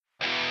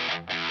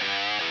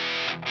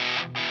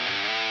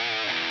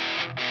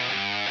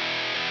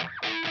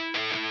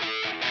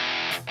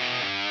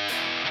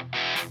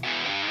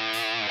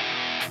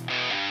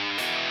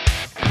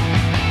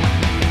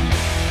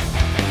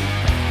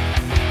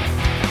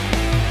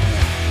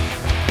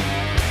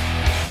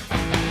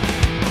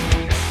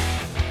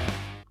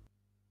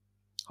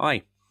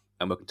Hi,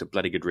 and welcome to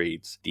Bloody Good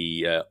Reads,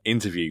 the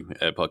interview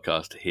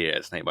podcast here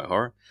at Snakebite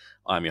Horror.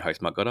 I'm your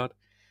host, Mark Goddard.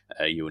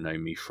 You will know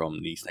me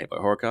from the Snakebite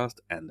Horrorcast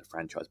and the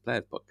Franchise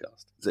Players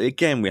podcast. So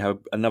again, we have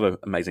another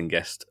amazing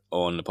guest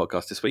on the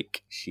podcast this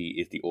week. She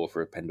is the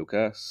author of Pendle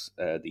Curse,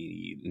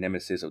 the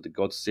Nemesis of the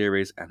Gods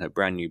series, and her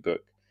brand new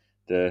book,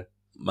 The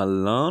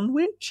Malan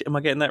Witch. Am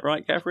I getting that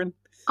right, Catherine?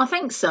 I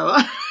think so.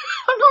 I'm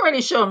not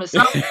really sure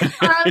myself.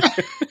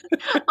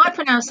 I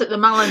pronounce it the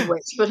Malin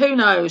Witch, but who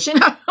knows? You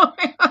know.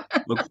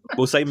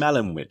 We'll say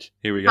Malin Witch.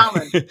 Here we go.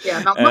 Malin,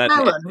 yeah, not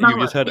melon. You've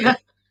just heard yeah.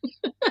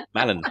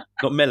 Malin,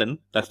 not melon.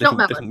 That's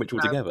different witch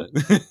altogether.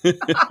 No.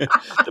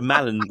 The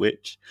Malin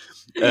Witch.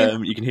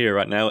 You can hear her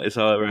right now. It's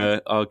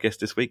our guest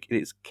this week.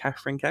 It's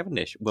Catherine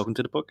Cavendish. Welcome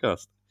to the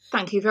podcast.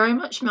 Thank you very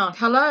much, Mark.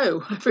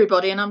 Hello,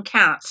 everybody, and I'm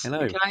Kat. Hello.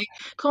 Okay,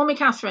 call me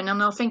Catherine,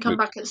 and I'll think I'm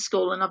back at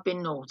school and I've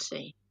been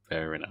naughty.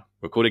 Fair enough.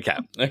 We'll call it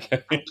Cat.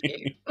 Okay. Thank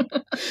you.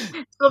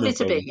 It's lovely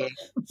to be here.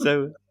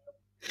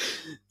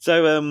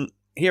 So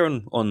here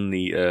on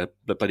the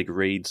Bloody Good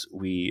Reads,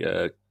 we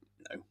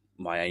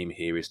my aim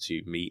here is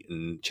to meet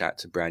and chat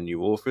to brand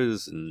new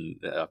authors and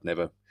I've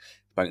never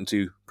spoken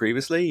to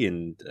previously,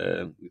 and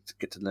to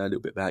get to know a little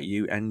bit about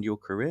you and your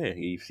career.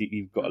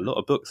 You've got a lot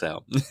of books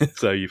out,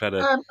 so you've had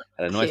a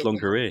nice long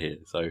career here.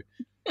 So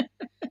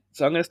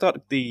I'm going to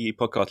start the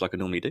podcast like I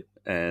normally do,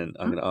 and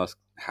I'm going to ask,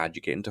 how did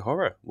you get into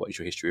horror? What is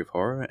your history of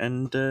horror?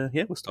 And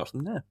we'll start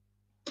from there.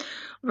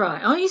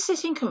 Right. Are you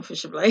sitting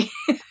comfortably?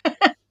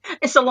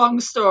 It's a long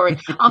story.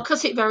 I'll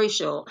cut it very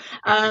short.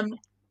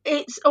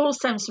 It all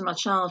stems from my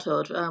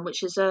childhood,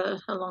 which is a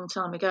long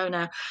time ago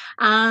now.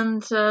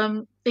 And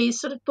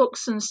these sort of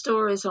books and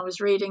stories I was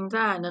reading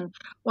then, and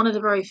one of the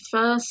very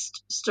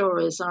first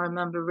stories I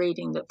remember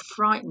reading that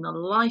frightened the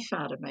life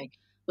out of me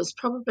was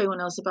probably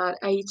when I was about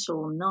 8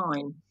 or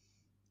 9.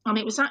 And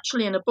it was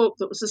actually in a book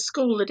that was a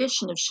school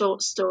edition of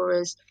short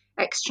stories,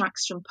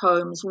 extracts from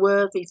poems,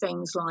 worthy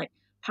things like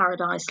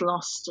Paradise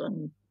Lost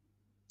and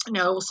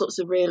all sorts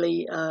of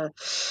really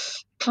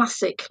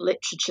classic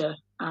literature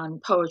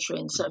and poetry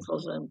and so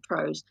forth and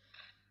prose.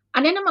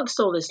 And in amongst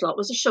all this lot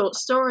was a short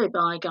story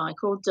by a guy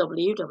called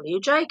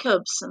W.W.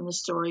 Jacobs, and the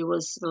story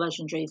was the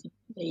legendary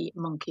The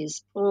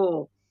Monkey's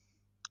Paw.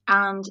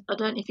 And I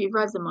don't know if you've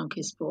read The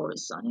Monkey's Paw.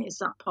 I think it's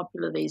that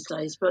popular these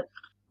days, but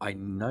I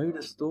know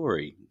the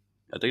story.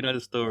 I do know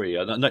the story.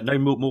 I know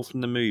more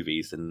from the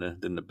movies than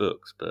the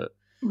books, but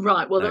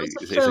right. Well, there was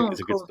a film.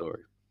 It's a good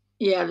story.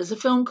 Yeah, there's a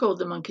film called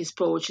The Monkey's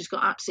Paw, which has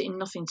got absolutely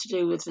nothing to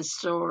do with the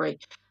story,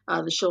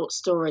 the short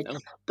story. Oh.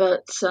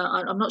 But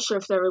I'm not sure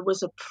if there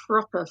was a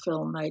proper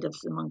film made of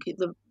the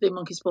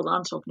Monkey's Paw that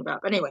I'm talking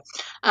about. But anyway,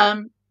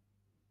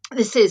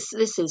 this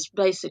is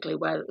basically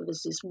where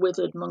there's this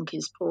withered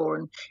monkey's paw,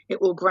 and it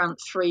will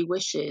grant 3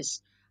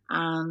 wishes.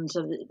 And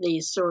the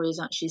story is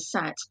actually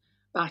set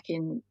back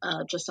in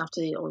just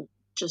after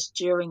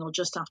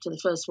the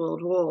First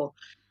World War.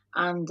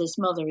 And this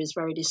mother is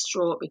very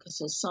distraught because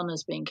her son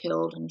has been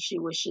killed and she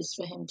wishes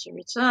for him to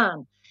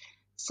return.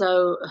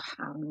 So,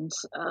 and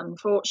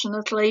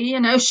unfortunately,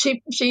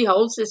 she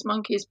holds this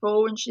monkey's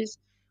paw and she's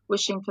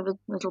wishing for the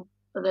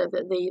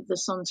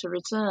son to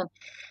return.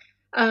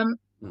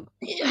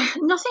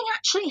 Nothing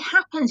actually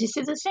happens. You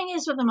see, the thing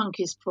is with the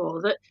monkey's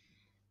paw that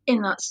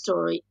in that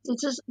story,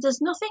 there's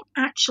nothing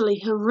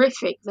actually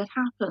horrific that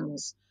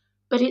happens,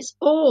 but it's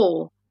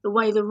all the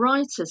way the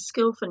writer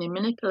skillfully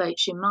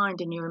manipulates your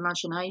mind and your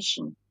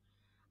imagination.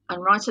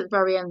 And right at the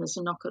very end, there's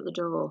a knock at the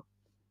door.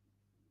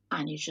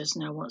 And you just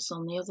know what's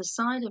on the other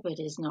side of it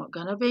is not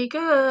going to be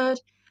good.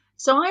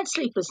 So I had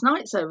sleepless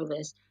nights over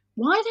this.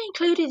 Why they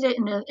included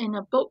it in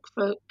a book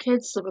for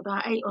kids of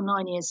about 8 or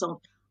 9 years old,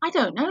 I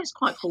don't know. It's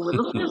quite full with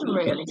autism,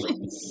 really,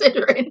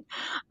 considering.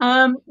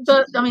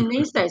 But, I mean,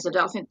 these days, I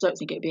don't think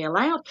it'd be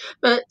allowed.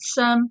 But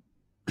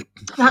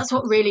that's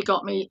what really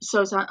got me.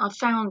 So I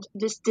found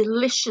this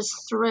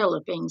delicious thrill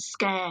of being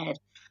scared.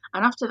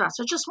 And after that,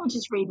 I just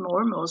wanted to read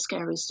more and more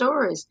scary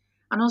stories.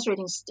 And I was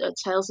reading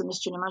Tales of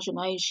Mystery and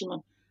Imagination,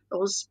 and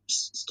all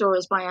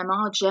stories by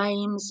M.R.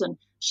 James and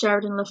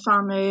Sheridan Le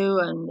Fanu,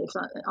 and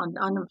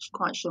I'm not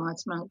quite sure how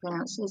to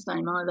pronounce his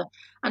name either,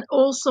 and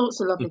all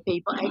sorts of lovely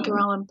people, Edgar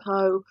Allan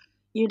Poe,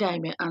 you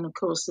name it. And of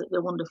course,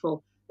 the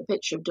wonderful The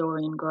Picture of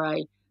Dorian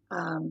Gray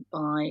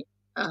by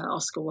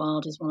Oscar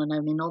Wilde, his one and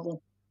only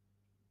novel.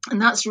 And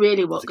that's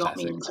really what got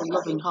me into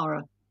loving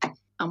horror.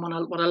 And what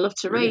I love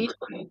to read,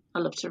 I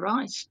love to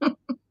write.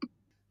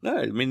 No,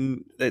 I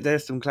mean,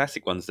 there's some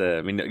classic ones there.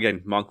 I mean,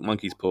 again,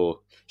 Monkey's Paw,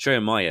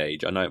 showing my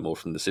age. I know it more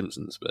from The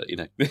Simpsons, but,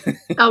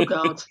 Oh,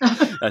 God.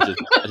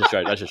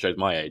 that just shows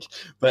my age.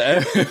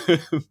 But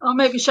I'll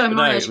maybe show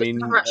my age. I mean,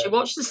 I've never actually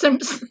watched The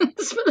Simpsons.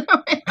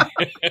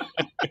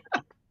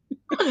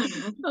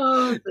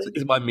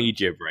 It's my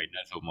media brain,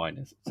 that's all mine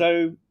is.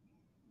 So,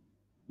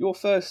 your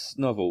first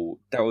novel,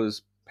 that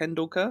was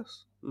Pendle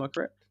Curse, am I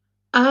correct?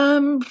 It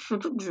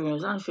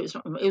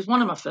was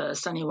one of my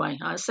first anyway.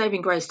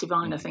 Saving Grace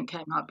Divine, I think,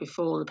 came out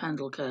before the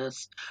Pendle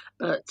Curse.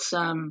 But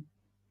the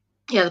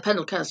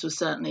Pendle Curse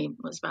was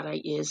about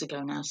 8 years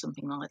ago now,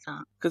 something like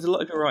that. Because a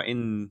lot of you write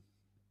in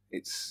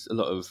it's a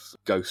lot of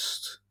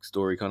ghost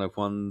story kind of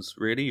ones,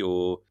 really,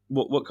 or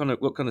what kind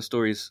of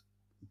stories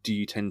do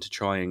you tend to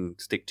try and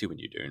stick to when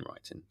you're doing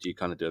writing? Do you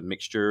kind of do a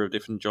mixture of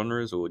different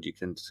genres, or do you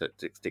tend to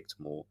stick to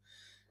more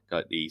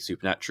like the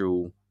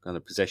supernatural kind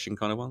of possession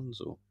kind of ones,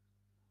 or?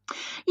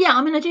 Yeah,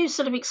 I mean, I do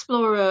sort of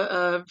explore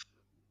a,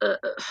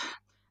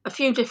 a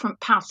few different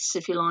paths,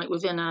 if you like,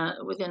 within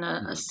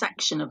a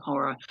section of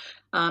horror.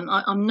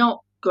 I'm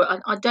not good.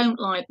 I don't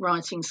like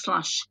writing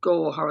slash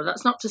gore horror.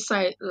 That's not to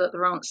say that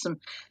there aren't some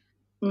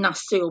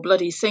nasty or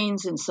bloody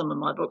scenes in some of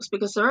my books,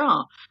 because there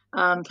are.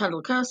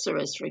 Pendle Cursor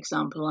is, for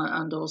example,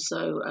 and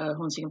also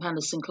Haunting of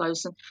Henderson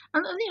Close, and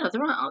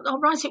there are. I'll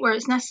write it where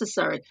it's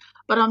necessary,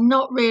 but I'm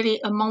not really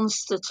a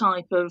monster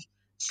type of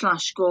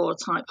slash gore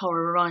type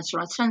horror writer.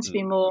 I tend to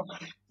be more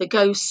the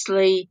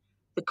ghostly,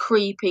 the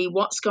creepy,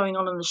 what's going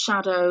on in the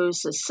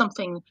shadows. There's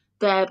something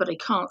there, but I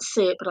can't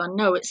see it, but I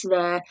know it's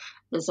there.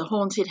 There's a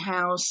haunted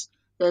house.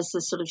 There's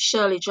the sort of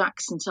Shirley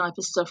Jackson type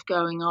of stuff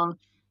going on.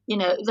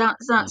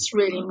 That's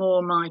really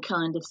more my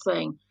kind of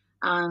thing.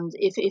 And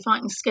if I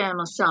can scare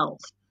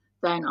myself,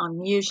 then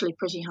I'm usually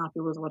pretty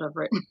happy with what I've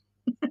written.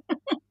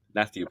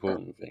 That's the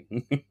important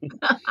thing.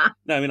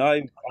 No, I mean,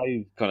 I've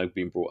kind of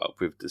been brought up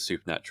with the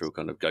supernatural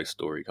kind of ghost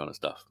story kind of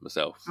stuff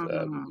myself.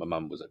 Mm-hmm. My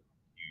mum was a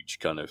huge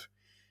kind of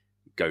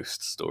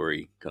ghost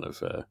story kind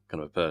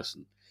of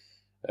person.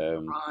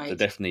 So Right.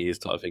 definitely is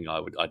the type of thing I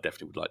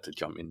definitely would like to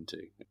jump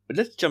into. But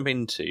let's jump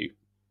into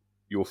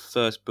your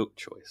first book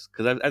choice,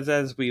 because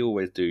as we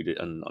always do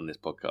on this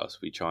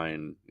podcast, we try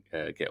and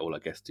get all our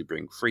guests to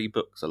bring 3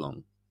 books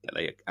along that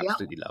they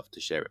absolutely love to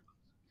share it.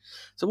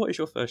 So what is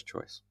your first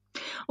choice?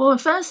 Well, the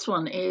first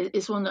one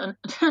is one that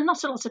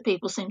not a lot of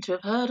people seem to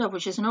have heard of,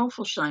 which is an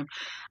awful shame.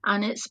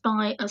 And it's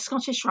by a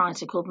Scottish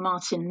writer called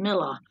Martin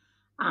Miller.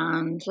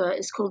 And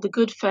it's called The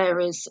Good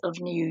Fairies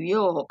of New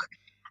York.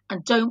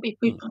 And don't be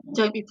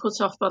put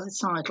off by the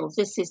title.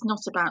 This is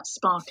not about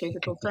sparkly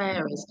little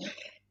fairies.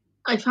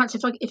 In fact,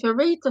 if I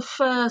read the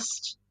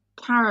first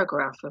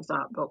paragraph of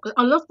that book,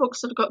 I love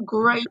books that have got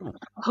great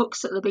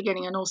hooks at the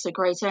beginning and also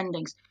great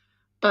endings.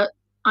 But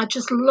I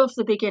just love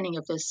the beginning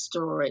of this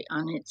story,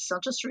 and I'll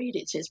just read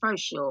it. It's very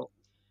short.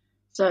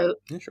 So,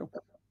 Yeah, sure.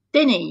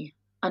 Dinny,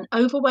 an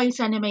overweight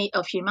enemy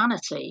of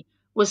humanity,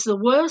 was the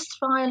worst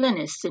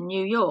violinist in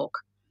New York,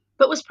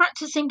 but was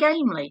practicing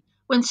gamely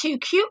when 2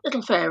 cute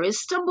little fairies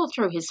stumbled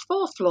through his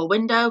 4th floor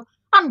window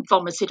and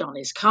vomited on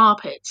his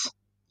carpet.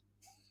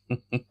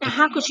 Now,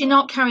 how could you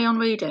not carry on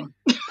reading?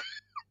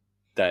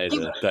 That is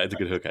a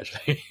good hook,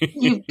 actually.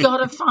 You've got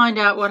to find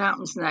out what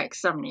happens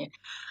next, haven't you?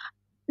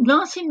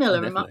 Martin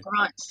Miller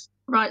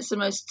writes the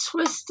most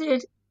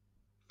twisted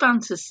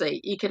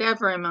fantasy you could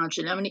ever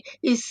imagine. I mean,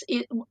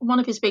 one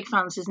of his big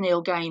fans is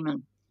Neil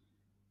Gaiman.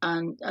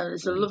 And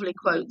there's a lovely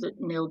quote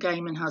that Neil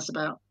Gaiman has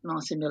about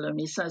Martin Miller. And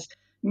he says,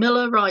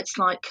 Miller writes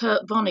like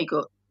Kurt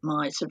Vonnegut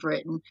might have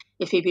written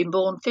if he'd been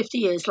born 50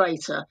 years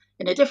later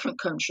in a different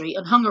country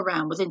and hung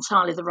around with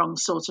entirely the wrong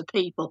sort of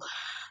people.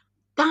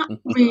 That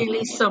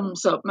really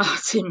sums up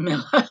Martin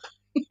Miller.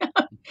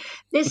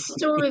 This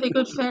story, The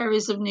Good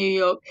Fairies of New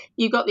York,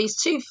 you've got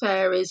these 2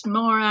 fairies,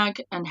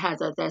 Morag and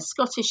Heather. They're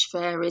Scottish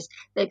fairies.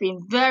 They've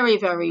been very,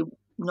 very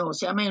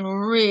naughty. I mean,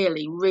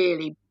 really,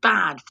 really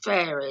bad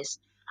fairies.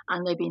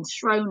 And they've been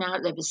thrown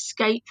out. They've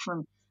escaped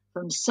from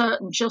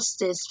certain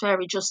justice,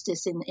 fairy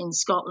justice in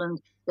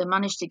Scotland. They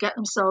managed to get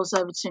themselves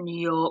over to New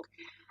York.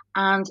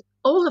 And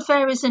all the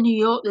fairies in New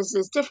York,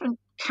 there's different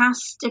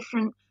casts,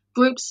 different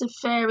groups of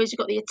fairies. You've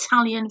got the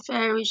Italian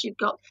fairies, you've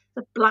got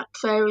the black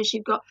fairies,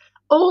 you've got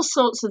all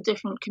sorts of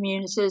different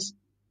communities,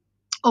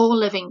 all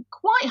living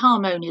quite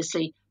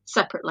harmoniously,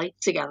 separately,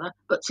 together,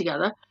 but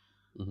together.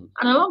 Mm-hmm.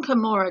 And along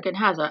come Morag and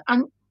Heather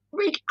and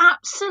wreak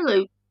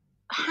absolute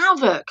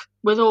havoc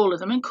with all of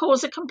them and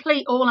cause a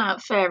complete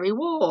all-out fairy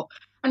war.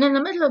 And in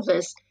the middle of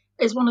this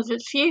is one of the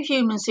few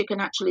humans who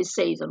can actually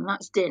see them.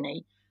 That's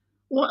Dinny.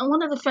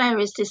 One of the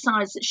fairies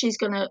decides that she's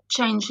going to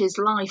change his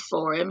life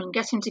for him and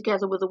get him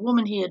together with a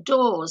woman he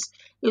adores,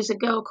 who's a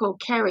girl called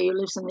Kerry who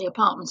lives in the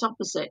apartment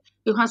opposite,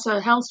 who has her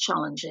health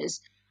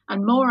challenges.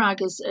 And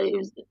Morag has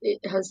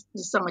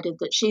decided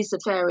that she's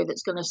the fairy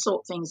that's going to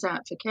sort things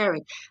out for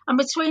Kerry. And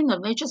between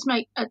them, they just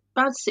make a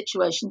bad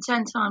situation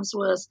 10 times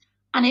worse.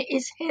 And it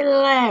is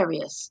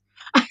hilarious.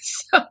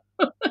 So,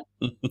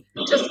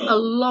 just a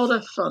lot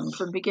of fun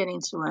from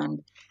beginning to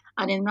end.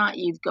 And in that,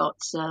 you've got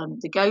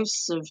the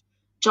ghosts of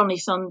Johnny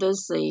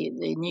Thunders,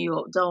 the New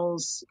York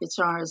Dolls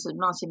guitarist. And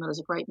Martin Miller's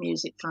a great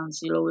music fan,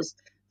 so you'll always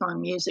find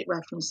music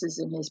references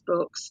in his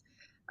books.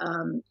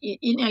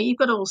 You've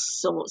got all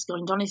sorts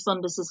going. Johnny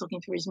Thunders is looking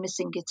for his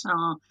missing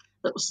guitar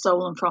that was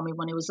stolen from him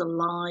when he was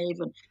alive,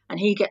 and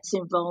he gets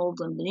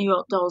involved, and the New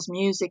York Dolls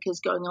music is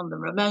going on, the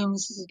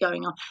Ramones is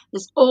going on.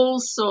 There's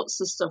all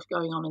sorts of stuff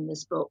going on in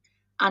this book,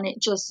 and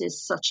it just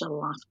is such a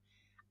laugh.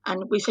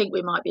 And we think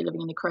we might be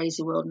living in a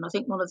crazy world, and I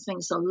think one of the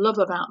things I love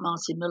about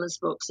Martin Miller's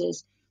books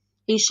is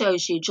he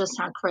shows you just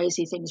how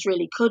crazy things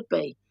really could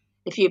be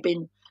if you've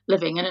been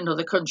living in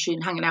another country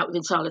and hanging out with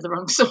entirely the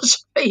wrong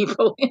sorts of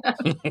people.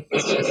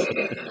 It's just,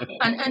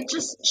 and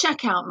just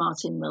check out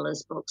Martin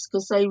Miller's books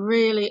because they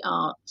really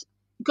are.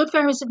 Good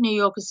Fairies of New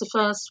York is the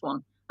first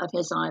one of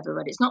his I ever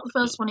read. It's not the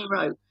first one he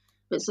wrote,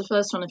 but it's the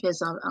first one of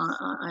his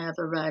I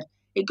ever read.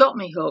 It got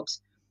me hooked,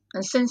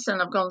 and since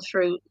then I've gone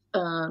through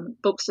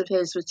books of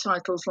his with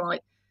titles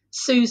like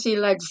Susie,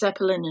 Led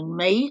Zeppelin and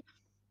Me,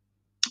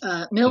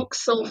 Milk,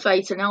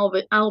 Sulfate and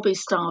Albie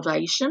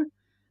Starvation,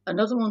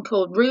 another one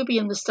called Ruby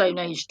and the Stone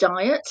Age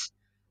Diet,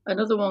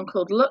 another one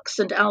called Lux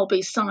and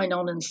Albie Sign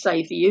On and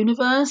Save the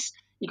Universe.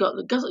 You got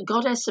the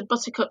Goddess of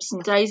Buttercups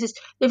and Daisies.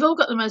 They've all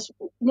got the most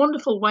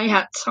wonderful way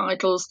out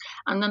titles,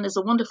 and then there's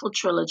a wonderful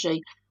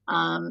trilogy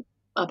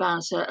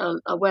about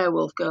a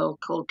werewolf girl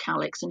called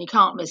Calix, and you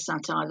can't miss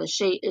that either.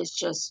 She is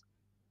just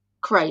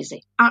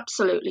crazy,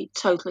 absolutely,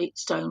 totally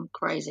stone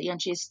crazy,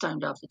 and she's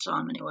stoned half the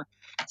time anyway.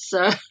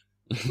 So,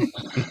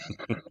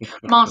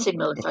 Martin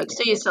Miller, folks,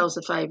 do yourselves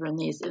a favour in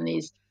these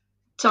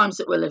times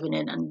that we're living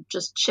in, and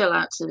just chill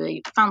out to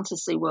the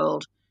fantasy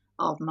world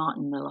of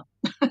Martin Miller.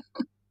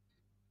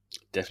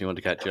 Definitely want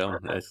to catch on.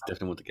 That's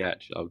definitely want to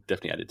catch. I'll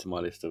definitely add it to my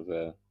list of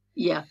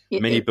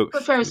many books.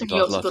 Good Fairies of New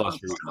York's a good one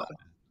to start with.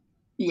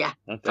 Yeah,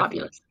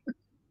 fabulous.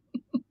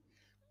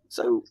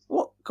 So,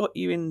 what got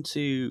you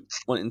into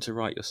wanting to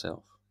write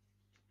yourself?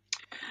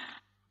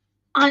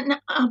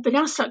 I've been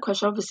asked that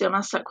question. Obviously, I'm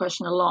asked that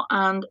question a lot,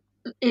 and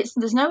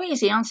there's no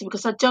easy answer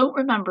because I don't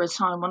remember a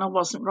time when I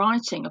wasn't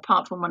writing,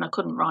 apart from when I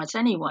couldn't write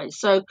anyway.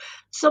 So,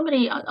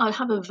 I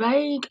have a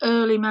vague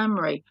early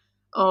memory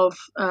of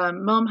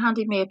Mum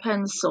handing me a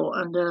pencil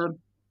and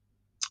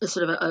a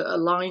sort of a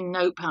line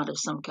notepad of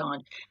some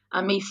kind,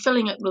 and me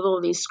filling it with all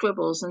these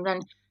scribbles, and then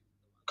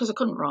because I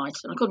couldn't write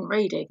and I couldn't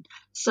read it,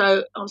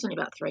 so I was only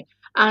about 3,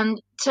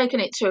 and taking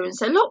it to her and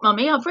say, "Look,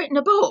 Mummy, I've written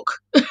a book."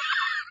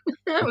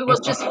 It was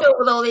just filled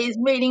with all these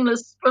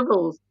meaningless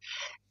scribbles.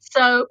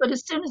 So, but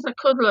as soon as I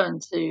could learn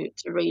to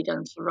read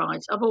and to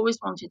write, I've always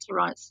wanted to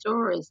write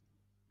stories.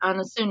 And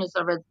as soon as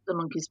I read The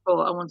Monkey's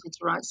Paw, I wanted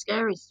to write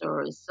scary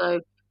stories. So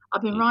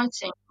I've been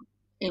writing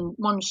in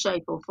one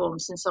shape or form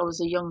since I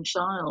was a young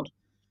child.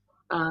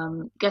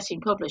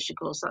 Getting published, of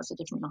course, that's a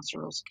different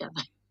matter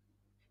altogether.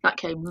 That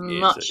came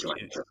much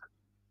later.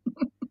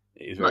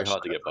 It's very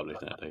hard to get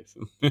published nowadays.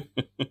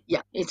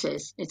 Yeah, it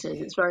is.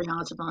 It's very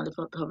hard to find a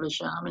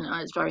publisher. I mean,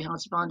 it's very hard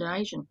to find an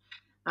agent.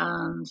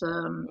 And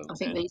I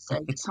think these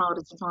days it's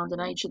harder to find an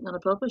agent than a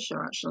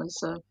publisher, actually.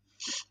 So,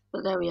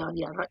 but there we are.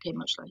 Yeah, that came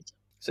much later.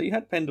 So you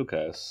had Pendle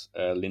Curse,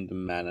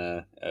 Linden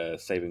Manor,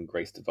 Saving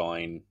Grace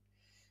Divine.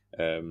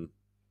 Then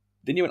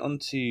you went on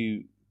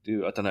to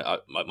do, I don't know,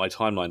 my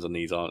timelines on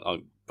these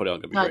probably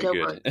aren't going to be very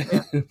good.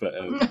 Yeah.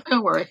 But,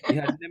 don't worry.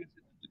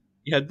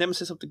 You had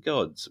Nemesis of the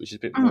Gods, which is a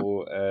bit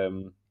more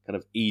kind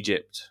of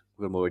Egypt,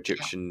 with a more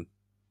Egyptian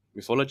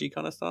mythology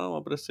kind of style, I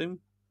would assume.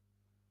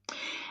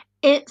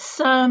 It's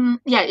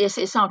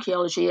it's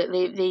archaeology.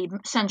 The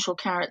central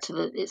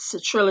character, it's a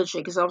trilogy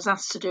because I was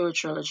asked to do a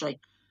trilogy.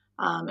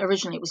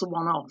 Originally, it was a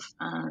one-off,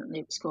 and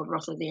it was called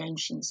Wrath of the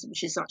Ancients,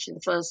 which is actually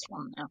the first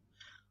one now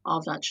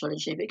of that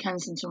trilogy. But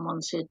Kensington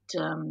wanted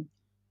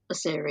a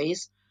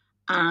series,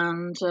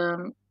 and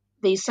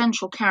the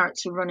central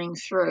character running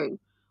through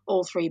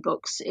all 3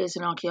 books is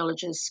an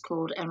archaeologist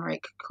called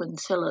Emmerich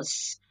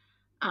Quintillus.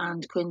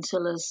 And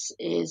Quintillus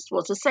is,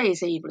 well, to say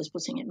he's evil is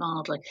putting it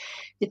mildly.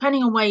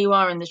 Depending on where you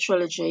are in the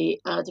trilogy,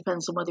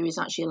 depends on whether he's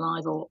actually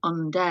alive or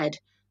undead.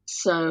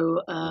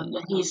 So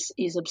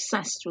he's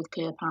obsessed with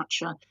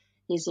Cleopatra.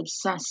 He's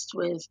obsessed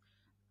with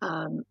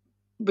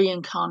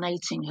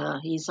reincarnating her.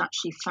 He's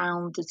actually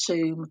found the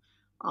tomb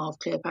of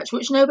Cleopatra,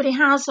 which nobody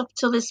has up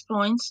to this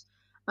point.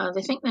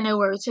 They think they know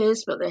where it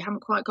is, but they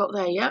haven't quite got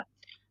there yet.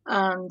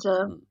 And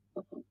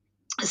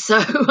so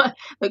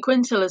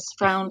Quintillus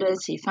found it.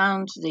 He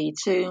found the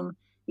tomb.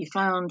 He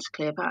found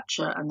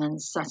Cleopatra, and then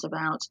set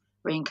about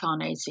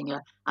reincarnating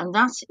her. And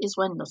that is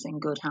when nothing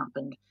good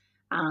happened.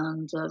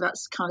 And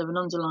that's kind of an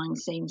underlying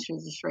theme through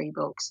the 3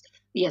 books.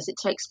 But yes, it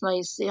takes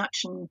place. The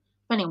action,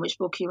 depending on which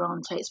book you're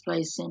on, takes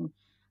place in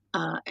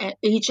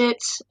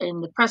Egypt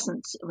in the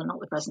present, well, not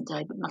the present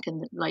day, but back in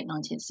the late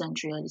 19th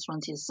century, early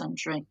 20th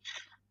century,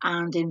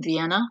 and in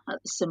Vienna at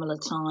a similar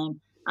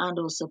time, and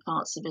also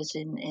parts of it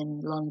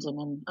in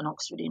London and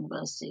Oxford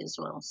University as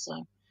well.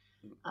 So,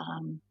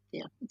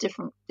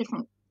 different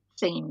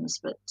themes,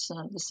 but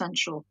the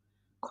central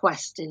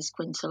quest is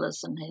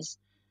Quintillus and his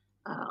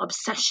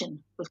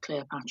obsession with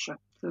Cleopatra.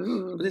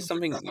 Was this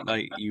something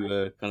like you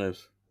were kind of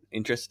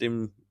interested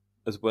in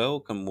as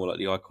well? Kind of more like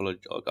the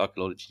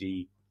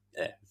archaeology.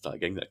 Start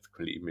again. I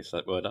completely messed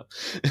that word up.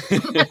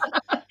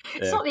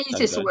 It's not the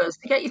easiest of words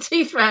to get your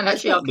teeth around,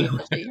 actually,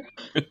 archaeology.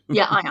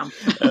 Yeah, I am.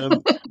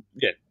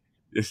 Yeah,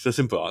 it's a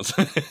simple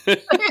answer.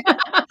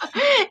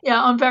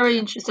 Yeah, I'm very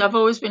interested. I've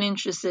always been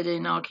interested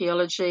in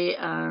archaeology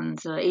and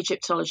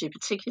Egyptology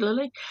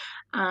particularly.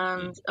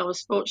 And I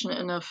was fortunate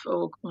enough,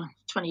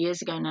 20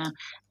 years ago now,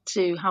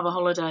 to have a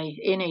holiday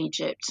in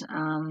Egypt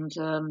and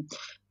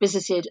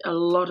visited a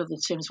lot of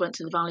the tombs. Went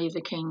to the Valley of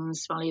the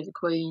Kings, Valley of the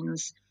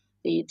Queens,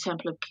 the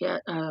Temple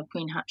of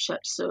Queen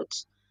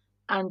Hatshepsut,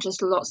 and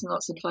just lots and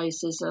lots of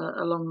places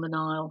along the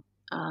Nile,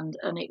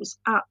 and it was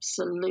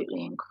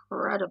absolutely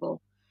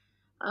incredible.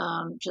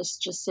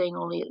 Just seeing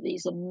all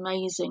these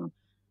amazing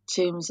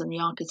tombs and the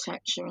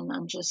architecture,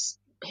 and just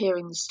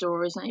hearing the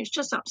stories, and it was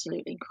just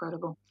absolutely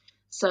incredible.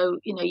 So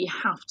you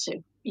have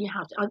to.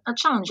 I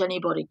challenge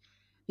anybody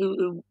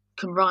who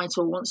can write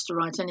or wants to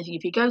write anything.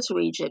 If you go to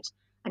Egypt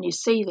and you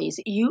see these,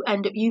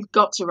 you've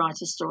got to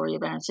write a story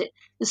about it.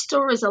 The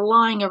stories are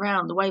lying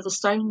around the way the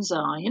stones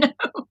are,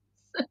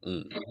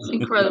 It's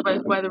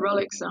incredible the way the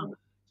relics are.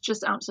 It's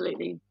just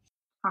absolutely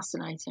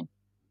fascinating.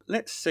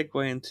 Let's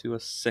segue into a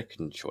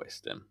second choice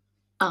then.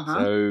 Uh-huh.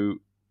 So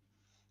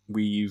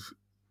we've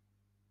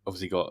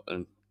obviously got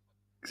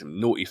some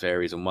naughty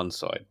fairies on one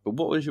side, but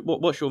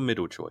what's your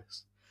middle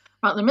choice?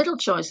 Right, the middle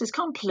choice is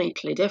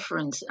completely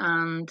different,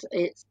 and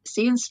it's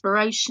the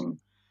inspiration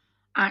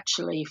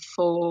actually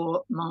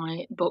for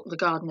my book, The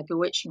Garden of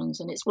Bewitchment,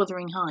 and it's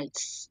Wuthering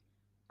Heights,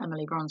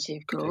 Emily Bronte,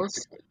 of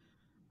course.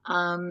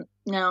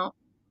 Now,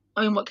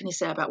 I mean, what can you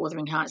say about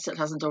Wuthering Heights that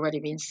hasn't already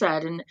been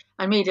said? And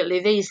immediately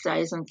these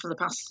days, and for the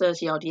past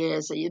 30 odd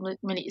years, the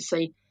minute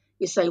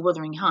you say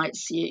Wuthering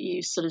Heights,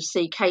 you sort of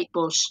see Kate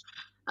Bush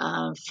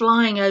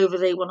flying over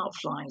not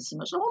flying so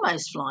much,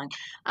 almost flying,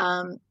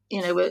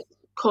 we're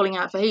calling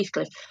out for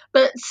Heathcliff.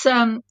 But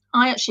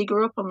I actually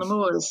grew up on the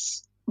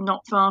moors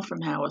not far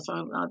from Haworth.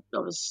 I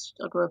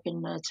grew up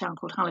in a town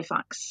called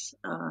Halifax,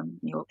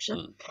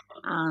 Yorkshire,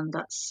 and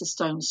that's a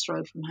stone's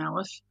throw from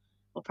Haworth,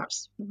 or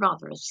perhaps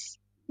rather a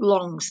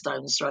long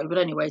stone's throw, but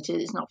anyway,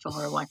 it's not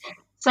far away.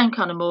 Same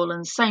kind of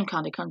moorland, same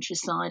kind of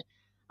countryside.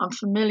 I'm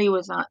familiar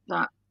with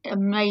that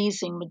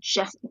amazing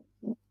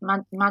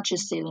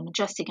majesty, the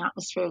majestic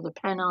atmosphere of the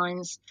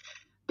Pennines,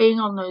 being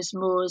on those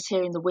moors,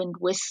 hearing the wind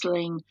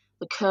whistling,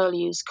 the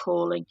curlews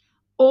calling,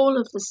 all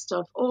of the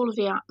stuff, all of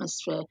the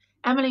atmosphere.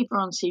 Emily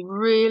Bronte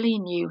really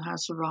knew how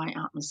to write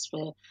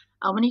atmosphere.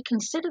 And when you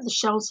consider the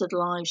sheltered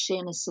lives she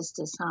and her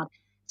sisters had,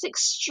 it's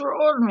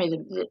extraordinary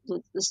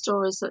the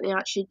stories that they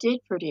actually did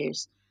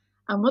produce.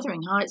 And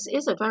Wuthering Heights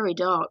is a very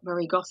dark,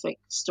 very gothic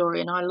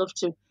story, and I love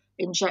to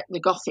inject the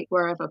gothic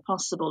wherever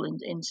possible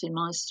into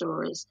my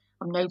stories.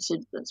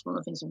 That's one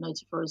of the things I'm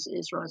noted for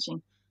is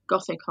writing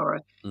gothic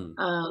horror.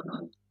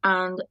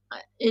 And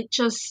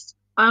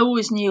I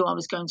always knew I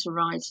was going to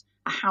write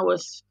a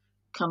Haworth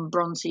come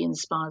Bronte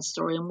inspired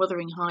story, and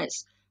Wuthering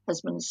Heights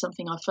has been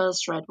something I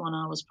first read when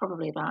I was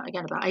probably about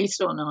 8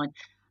 or 9.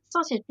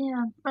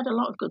 Read a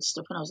lot of good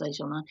stuff when I was 8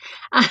 or 9,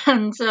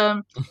 and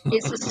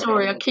it's a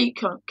story I keep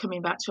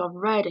coming back to. I've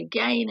read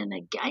again and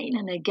again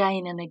and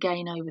again and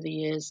again over the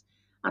years,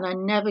 and I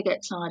never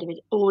get tired of it.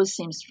 It always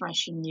seems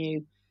fresh and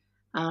new,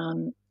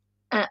 and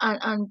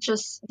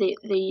just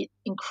the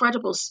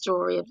incredible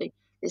story of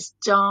this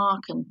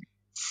dark and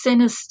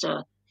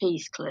sinister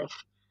Heathcliff,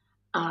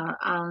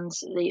 and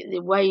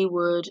the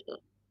wayward,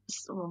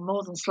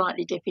 more than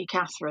slightly dippy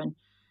Catherine.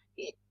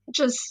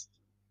 Just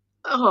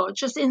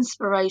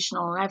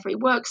inspirational it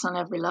works on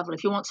every level.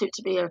 If you want it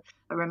to be a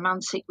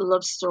romantic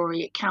love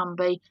story, it can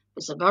be.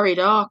 It's a very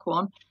dark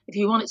one. If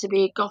you want it to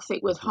be a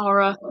gothic with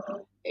horror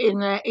in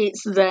there,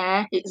 it's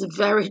there. It's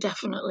very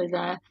definitely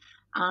there.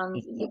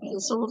 And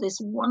there's all this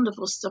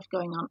wonderful stuff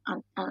going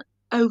on, and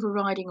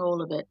overriding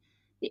all of it,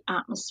 the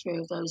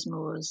atmosphere of those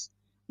moors.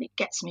 It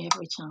gets me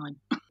every time.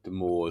 The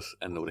moors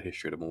and all the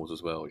history of the moors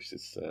as well, which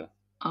is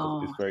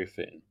it's very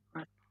fitting.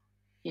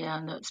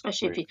 Yeah, no,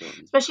 especially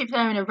if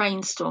they're in a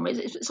rainstorm,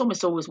 it's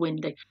almost always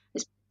windy.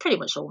 It's pretty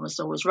much almost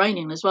always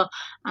raining as well.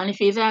 And if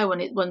you're there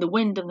when the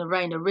wind and the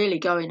rain are really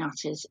going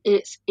at it,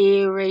 it's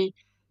eerie.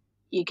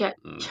 You get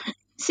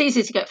it's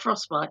easy to get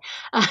frostbite.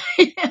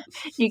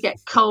 You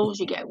get cold,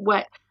 you get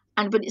wet,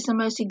 but it's the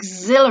most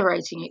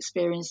exhilarating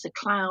experience. The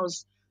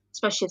clouds,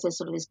 especially if there's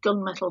sort of this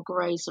gunmetal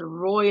grey sort of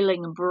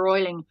roiling and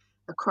broiling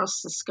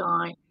across the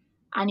sky,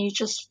 and you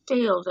just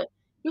feel that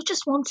you're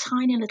just one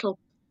tiny little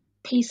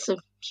piece of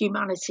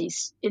humanity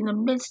in the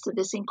midst of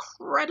this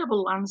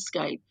incredible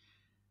landscape,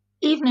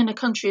 even in a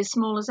country as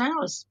small as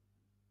ours.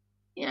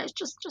 It's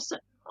just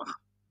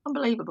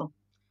unbelievable.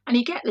 And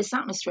you get this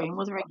atmosphere in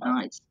Wuthering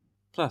Heights.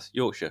 Plus,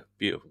 Yorkshire,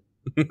 beautiful.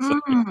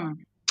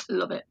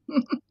 Love it.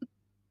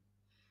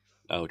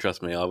 Oh,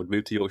 trust me, I would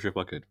move to Yorkshire if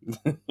I could.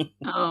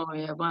 Oh,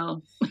 yeah,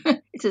 well,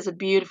 it is a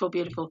beautiful,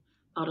 beautiful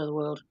part of the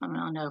world. I mean,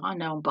 I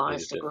know I'm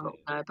biased to grow up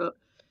there, but,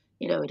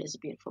 it is a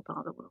beautiful part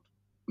of the world.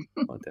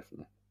 Oh,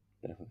 definitely.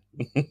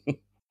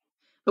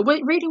 But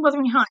reading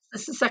Wuthering Heights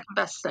is the second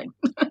best thing.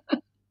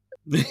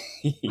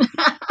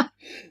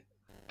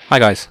 Hi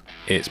guys,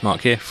 it's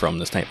Mark here from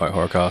the Snakebite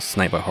Horrorcast,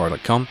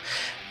 snakebitehorror.com,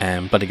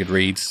 and Bloody Good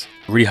Reads.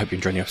 Really hope you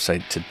enjoyed the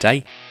episode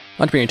today. I'd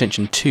like to bring your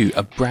attention to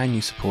a brand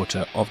new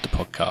supporter of the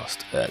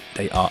podcast.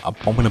 They are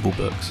Abominable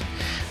Books.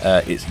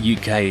 It's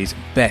UK's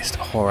best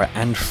horror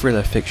and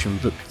thriller fiction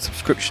book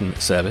subscription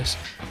service.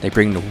 They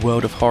bring the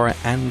world of horror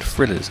and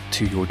thrillers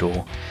to your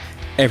door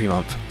every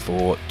month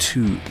for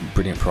 2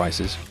 brilliant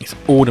prices. It's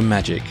all the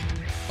magic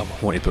of a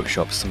haunted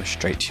bookshop summoned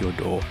straight to your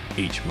door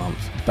each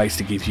month.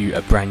 Basically gives you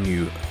a brand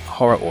new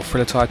horror or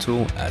thriller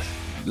title, a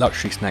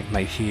luxury snack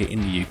made here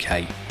in the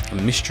UK, a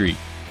mystery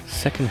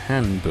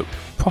second-hand book,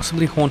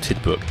 possibly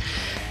haunted book.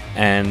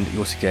 And you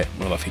also get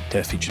one of our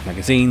featured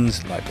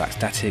magazines like Black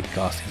Static,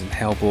 Ghastlies and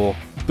Hellbore,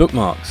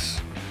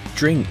 bookmarks,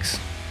 drinks,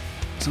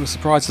 some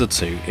surprises or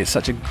two. It's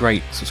such a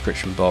great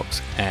subscription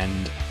box,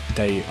 and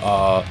they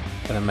are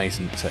an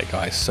amazing set,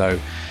 guys. So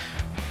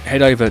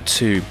head over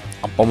to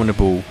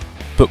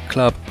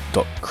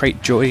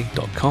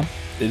abominablepbookclub.cratejoy.com.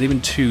 There's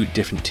even 2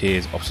 different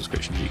tiers of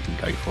subscriptions you can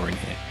go for in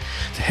here.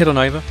 So head on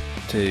over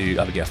to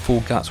either get a full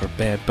guts or a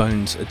bare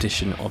bones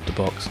edition of the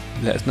box.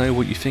 Let us know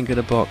what you think of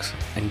the box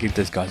and give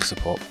those guys a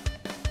support.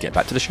 Get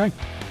back to the show.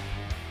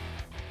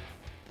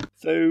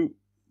 So,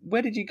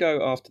 where did you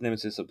go after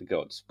Nemesis of the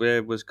Gods?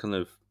 Where was kind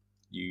of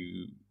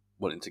you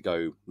wanting to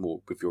go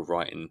more with your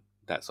writing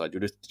that side?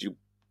 Did you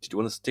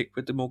want to stick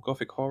with the more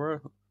gothic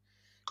horror?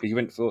 You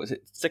went for, is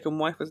it Second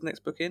Wife was the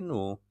next book in,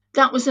 or?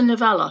 That was a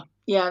novella.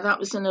 Yeah, that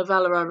was a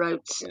novella I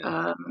wrote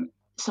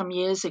some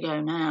years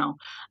ago now.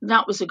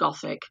 That was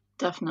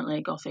definitely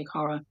a gothic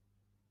horror.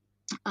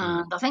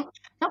 And I think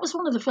that was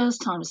one of the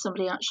first times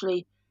somebody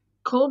actually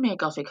called me a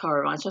gothic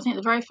horror writer. I think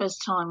the very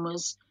first time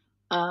was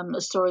a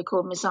story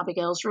called Miss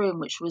Abigail's Room,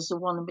 which was the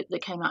one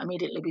that came out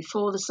immediately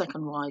before The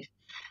Second Wife.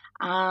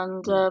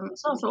 And so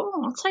I thought,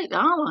 oh, I'll take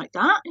that. I like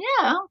that.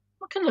 Yeah,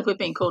 I can live with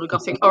being called a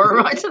gothic horror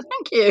writer.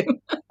 Thank you.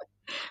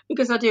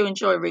 Because I do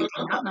enjoy reading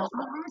that and I like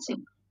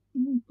writing. I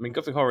mean,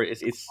 gothic horror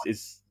is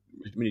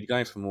when you're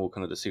going for more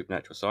kind of the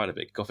supernatural side of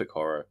it, gothic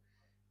horror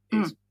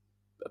is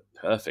a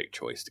perfect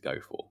choice to go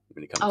for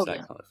when it comes to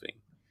that kind of thing.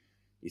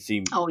 You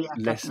see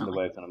less in the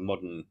way of kind of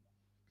modern,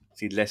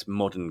 less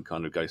modern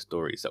kind of ghost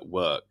stories that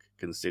work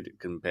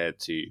compared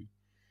to,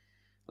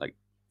 like,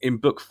 in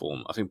book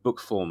form. I think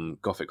book form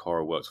gothic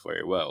horror works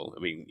very well.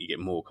 I mean, you get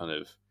more kind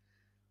of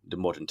the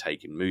modern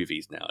take in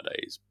movies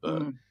nowadays,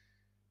 but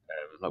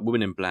like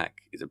Woman in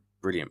Black is a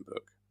brilliant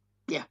book.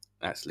 Yeah.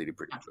 Absolutely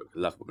brilliant book. I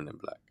love Woman in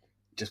Black.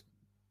 Just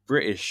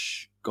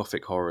British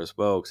gothic horror as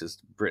well, because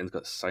Britain's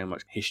got so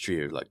much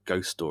history of like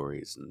ghost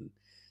stories and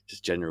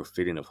just general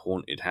feeling of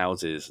haunted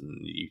houses. And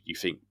you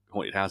think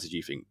haunted houses,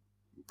 you think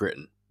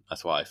Britain.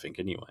 That's what I think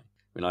anyway. I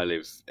mean, I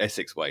live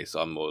Essex way,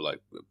 so I'm more like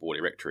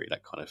Borley Rectory,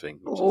 that kind of thing.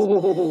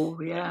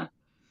 Yeah.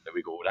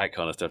 We got all that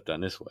kind of stuff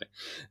done this way.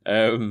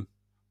 But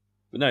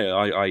no,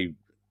 I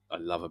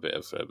love a bit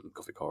of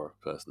gothic horror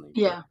personally.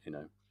 Yeah. But, you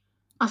know.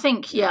 I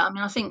think,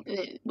 I think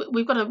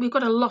we've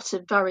got a lot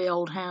of very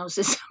old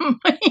houses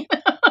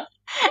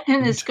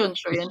in this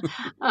country, and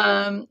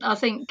I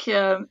think,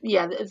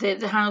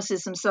 the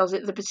houses themselves,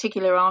 the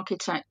particular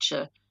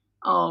architecture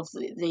of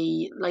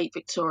the late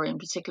Victorian,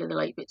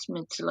 particularly the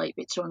mid to late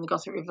Victorian, the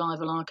Gothic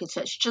Revival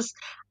architecture, just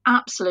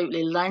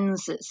absolutely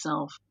lends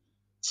itself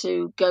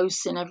to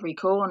ghosts in every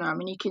corner. I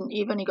mean,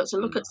 you've only got to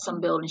look at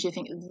some buildings, you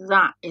think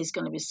that is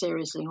going to be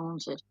seriously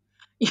haunted.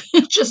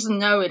 You just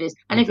know it is.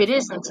 And if it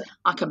isn't,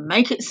 I can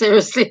make it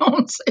seriously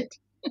haunted.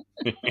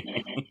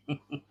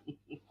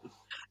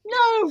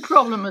 No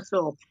problem at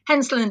all.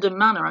 Hence Linden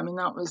Manor. I mean,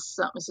 that was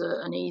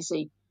an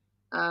easy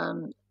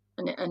an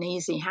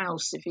easy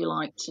house, if you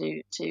like,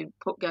 to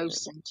put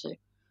ghosts into.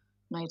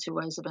 No two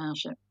ways about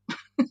it.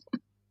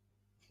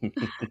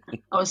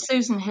 I was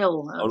Susan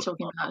Hill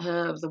talking about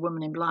her of The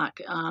Woman in Black.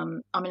 I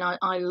mean,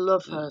 I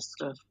love her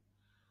stuff.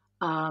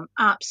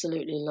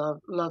 Absolutely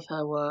love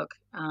her work,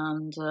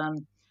 and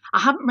I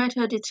haven't read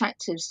her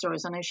detective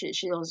stories. I know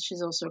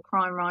she's also a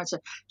crime writer.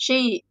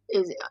 She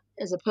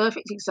is a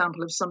perfect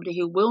example of somebody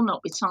who will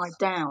not be tied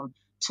down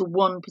to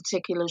one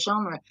particular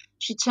genre.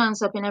 She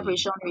turns up in every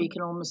genre you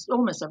can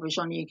almost every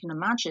genre you can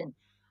imagine.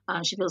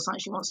 She feels like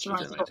she wants to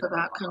write a book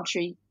about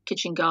country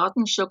kitchen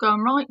gardens. She'll go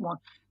and write one.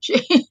 She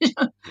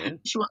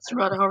wants to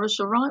write a horror.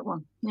 She'll write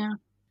one. Yeah.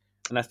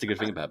 And that's the good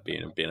thing about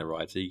being a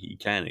writer. You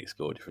can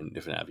explore different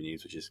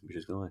avenues, which is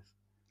nice.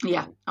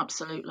 Yeah,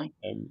 absolutely.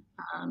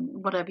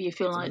 Whatever you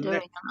feel like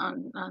doing,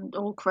 and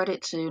all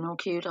credit to and all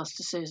kudos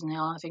to Susan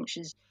Hill. I think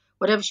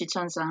whatever she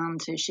turns her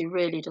hand to, she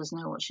really does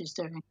know what she's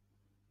doing.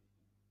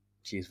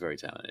 She's very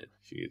talented.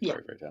 She is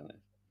very, very talented.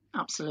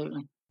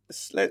 Absolutely.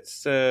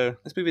 Let's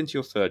move into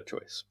your third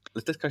choice.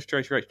 Let's go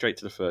straight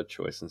to the third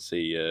choice and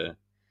see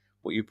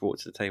what you brought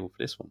to the table for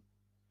this one.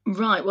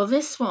 Right. Well,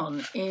 this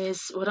one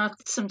is what I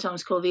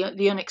sometimes call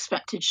the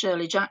unexpected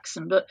Shirley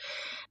Jackson. But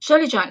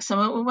Shirley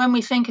Jackson, when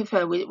we think of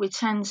her, we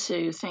tend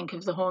to think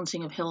of The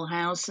Haunting of Hill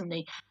House and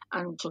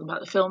talking about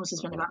the films.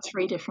 There's been about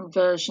 3 different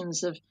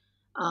versions of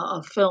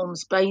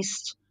films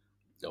based.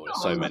 Oh,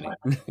 there's so many.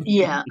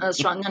 Yeah,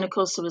 that's right. And then, of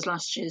course, there was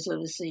last year's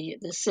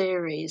the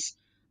series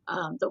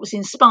that was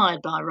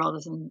inspired by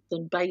rather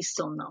than based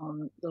on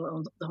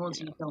the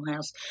Haunting of Hill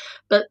House.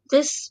 But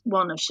this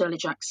one of Shirley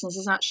Jackson's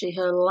is actually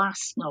her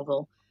last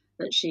novel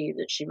that she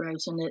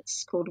wrote, and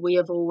it's called We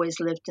Have Always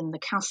Lived in the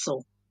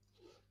Castle.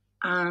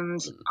 And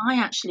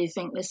I actually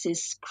think this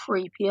is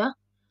creepier.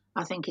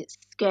 I think it's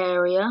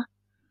scarier.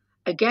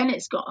 Again,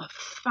 it's got a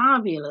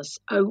fabulous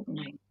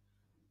opening,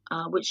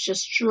 which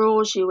just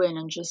draws you in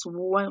and just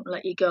won't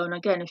let you go. And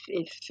again,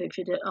 if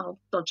you do,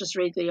 I'll just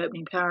read the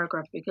opening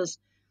paragraph because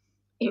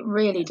it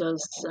really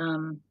does.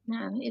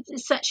 It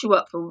sets you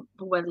up for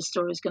where the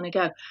story is going to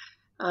go.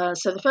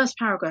 So the first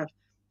paragraph.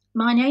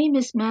 My name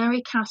is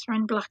Mary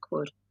Catherine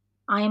Blackwood.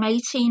 I am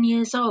 18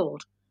 years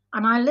old,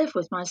 and I live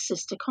with my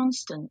sister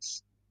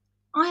Constance.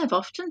 I have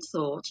often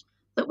thought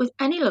that with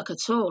any luck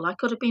at all I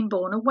could have been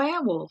born a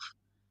werewolf,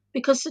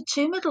 because the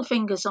two middle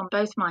fingers on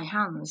both my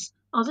hands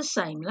are the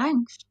same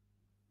length.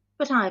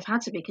 But I have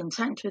had to be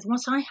content with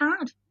what I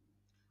had.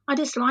 I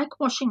dislike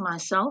washing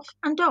myself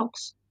and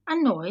dogs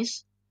and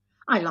noise.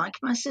 I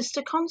like my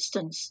sister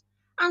Constance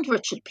and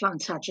Richard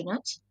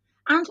Plantagenet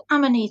and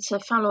Amanita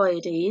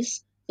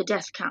phalloides, the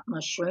death cap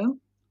mushroom.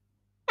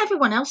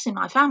 Everyone else in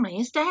my family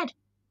is dead.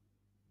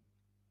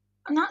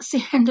 And that's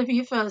the end of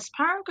your first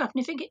paragraph. And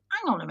you're thinking,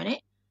 hang on a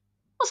minute,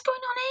 what's going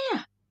on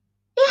here?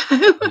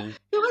 Yeah,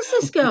 who is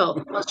this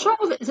girl? What's wrong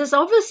with it? There's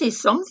obviously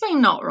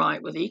something not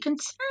right with her. You can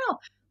tell.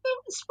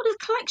 It's what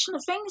a collection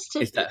of things to.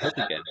 Is that hook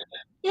again?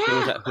 Yeah. Who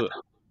was that hook?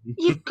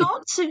 You've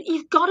got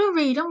to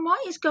read on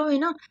what is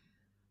going on.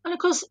 And of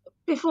course,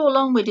 before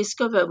long, we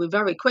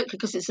very quickly,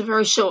 because it's a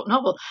very short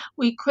novel,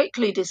 we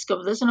quickly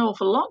discover there's an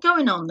awful lot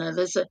going on there.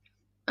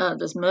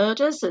 There's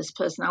murders, there's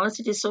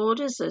personality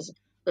disorders,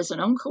 there's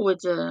an uncle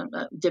with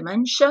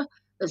dementia,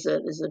 there's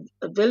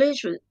a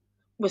village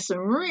with some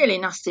really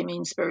nasty,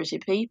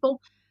 mean-spirited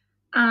people,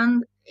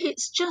 and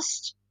it's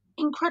just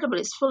incredible.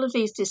 It's full of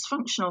these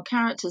dysfunctional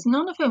characters,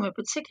 none of whom are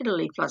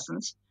particularly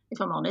pleasant. If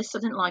I'm honest, I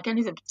didn't like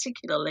any of them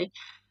particularly,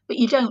 but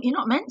you're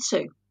not meant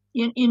to.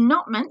 You're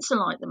not meant to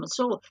like them at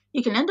all.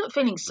 You can end up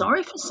feeling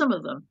sorry for some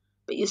of them,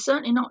 but you're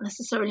certainly not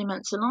necessarily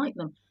meant to like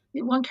them.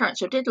 The one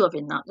character I did love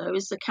in that, though,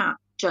 is the cat,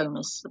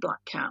 Jonas, the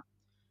black cat.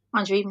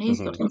 Mind you, even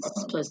he's got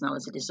his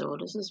personality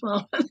disorders as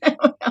well.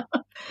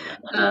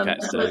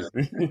 Cats do.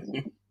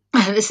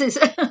 This is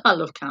I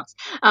love cats,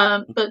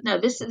 but no,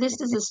 this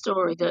is a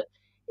story that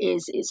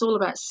it's all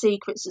about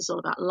secrets. It's all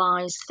about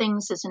lies,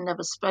 things that are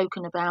never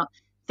spoken about,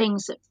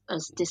 things that a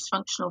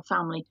dysfunctional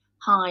family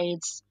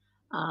hides.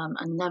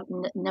 And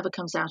never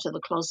comes out of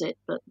the closet,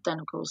 but then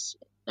of course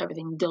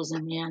everything does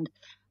in the end.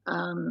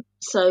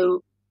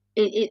 So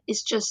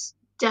it's just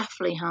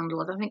deftly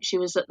handled. I think she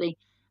was at the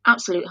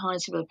absolute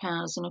height of her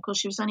powers, and of course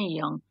she was only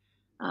young,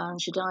 and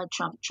she died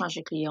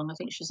tragically young. I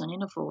think she was only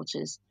in her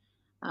 40s,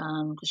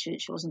 because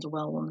she wasn't a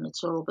well woman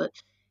at all. But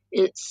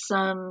it's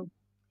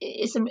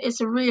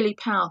a really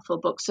powerful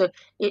book. So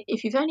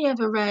if you've only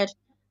ever read,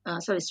 I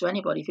say this to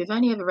anybody, if you've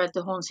only ever read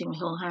The Haunting of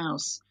Hill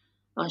House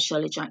by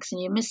Shirley Jackson,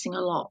 you're missing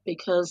a lot,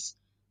 because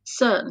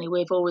certainly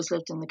We've Always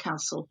Lived in the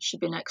Castle should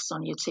be next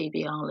on your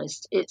TBR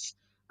list. It's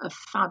a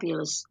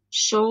fabulous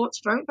short,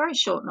 very, very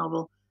short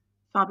novel,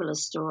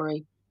 fabulous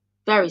story,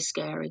 very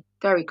scary,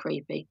 very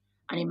creepy,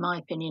 and in my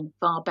opinion,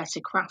 far better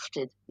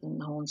crafted than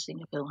The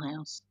Haunting of Hill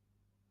House.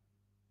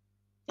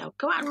 So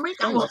go out and read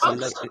that one,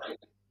 folks.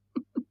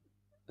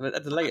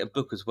 At the later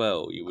book as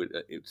well,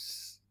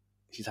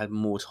 she's had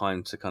more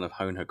time to kind of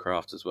hone her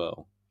craft as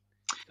well.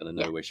 She's going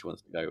to know where she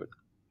wants to go with.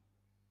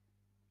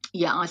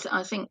 Yeah,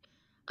 I think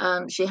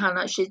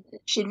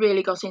she'd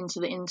really got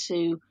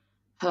into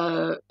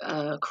her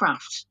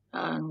craft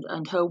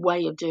and her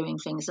way of doing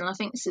things, and I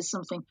think this is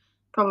something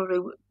probably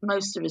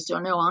most of us do.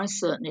 I know I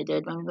certainly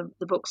did. I mean,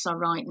 the books I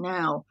write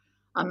now,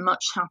 I'm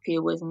much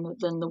happier with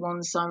than the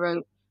ones I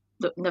wrote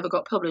that never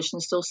got published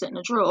and still sit in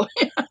a drawer.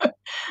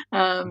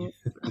 And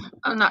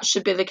that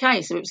should be the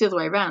case. If it was the other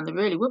way around, there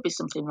really would be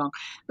something wrong.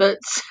 But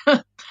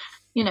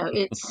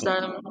it's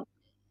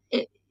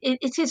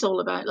it is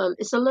all about,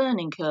 it's a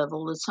learning curve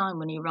all the time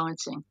when you're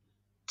writing,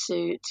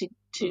 to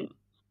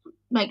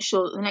make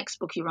sure that the next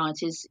book you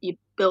write is you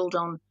build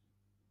on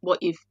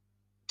what you've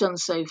done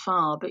so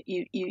far, but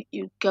you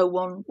go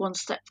one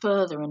step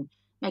further and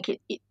make it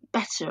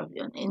better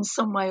in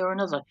some way or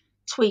another.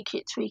 Tweak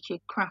your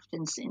craft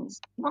in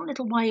one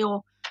little way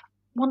or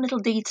one little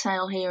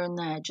detail here and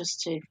there,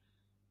 just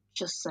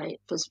say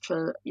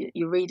for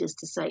your readers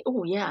to say,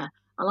 oh yeah,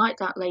 I like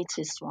that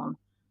latest one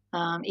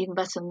even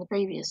better than the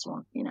previous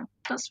one.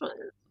 That's what,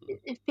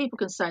 if people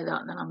can say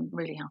that, then I'm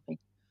really happy.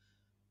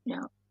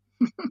 Yeah.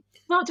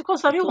 But of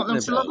course I do want them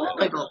to love all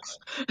my books.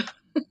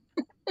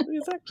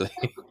 Exactly.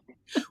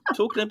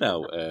 Talking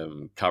about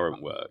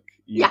current work,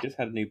 you just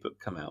had a new book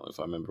come out, if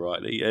I remember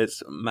rightly.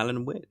 It's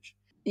Malin Witch.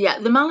 Yeah,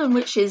 The Malin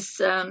Witch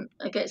is again,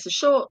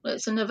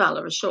 it's a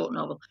novella, a short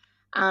novel,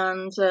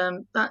 and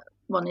that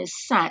one is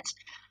set.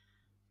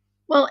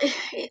 Well,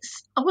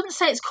 I wouldn't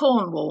say it's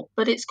Cornwall,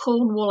 but it's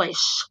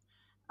Cornwallish,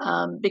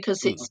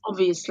 because it's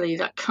obviously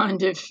that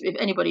kind of. If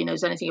anybody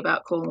knows anything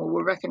about Cornwall,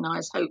 will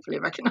hopefully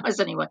recognise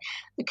anyway,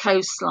 the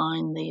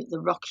coastline, the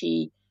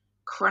rocky,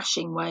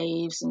 crashing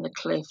waves, and the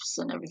cliffs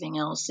and everything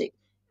else.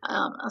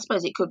 I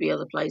suppose it could be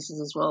other places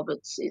as well, but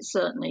it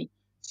certainly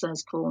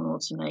says Cornwall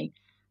to me.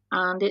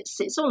 And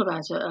it's all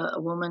about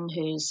a woman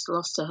who's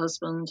lost her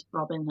husband,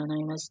 Robin, her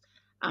name is,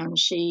 and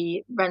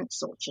she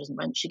rents, or she doesn't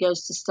rent, she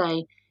goes to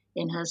stay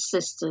in her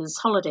sister's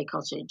holiday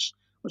cottage,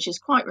 which is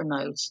quite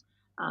remote,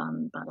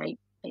 about 8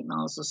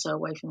 miles or so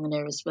away from the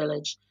nearest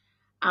village.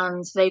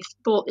 And they've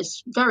bought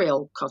this very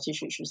old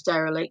cottage, which was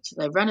derelict.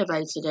 They've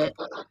renovated it,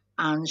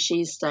 and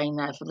she's staying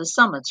there for the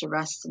summer to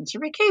rest and to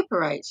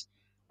recuperate.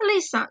 At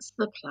least that's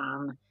the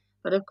plan.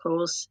 But of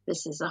course,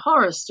 this is a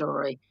horror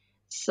story.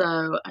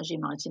 So, as you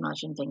might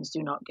imagine, things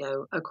do not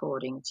go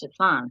according to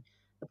plan.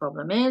 The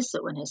problem is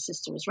that when his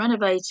sister was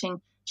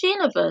renovating, she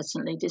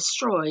inadvertently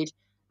destroyed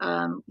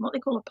what they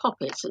call a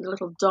poppet, a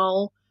little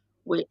doll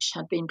which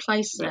had been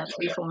placed there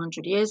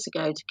 300-400 years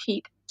ago to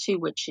keep two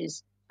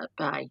witches at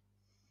bay,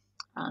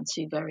 and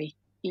two very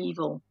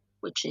evil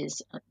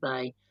witches at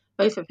bay,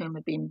 both of whom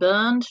had been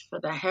burned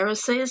for their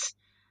heresies,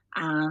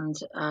 and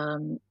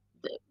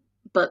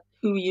but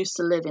who used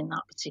to live in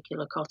that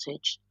particular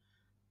cottage.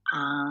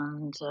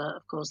 And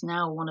of course,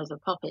 now one of the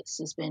puppets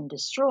has been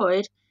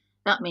destroyed.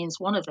 That means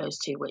one of those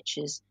two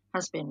witches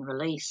has been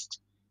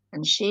released,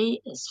 and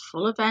she is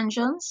full of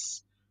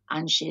vengeance,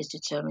 and she is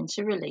determined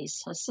to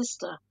release her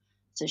sister.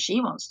 So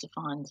she wants to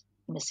find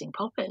the missing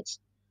puppet,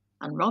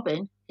 and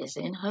Robin is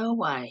in her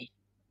way.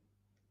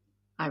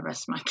 I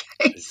rest my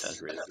case.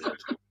 That's really good.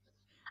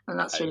 And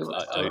that's really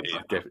what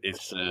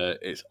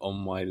it's on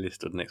my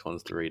list of next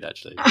ones to read,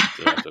 actually. So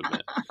I have to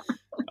admit.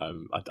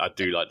 I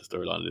do like the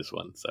storyline of this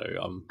one, so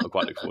I'm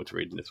quite looking forward to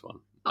reading this one.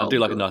 I do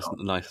like a nice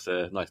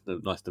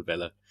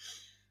novella.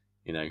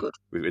 You know,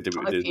 with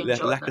the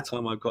lack of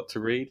time I've got to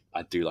read,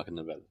 I do like a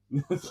novella.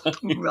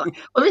 Right.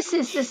 Well, this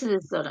is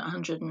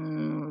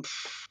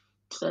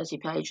 130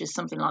 pages,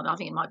 something like that. I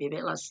think it might be a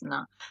bit less than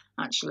that,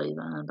 actually,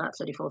 about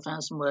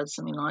 34,000 words,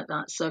 something like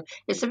that. So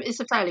it's a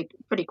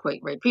pretty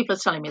quick read. People are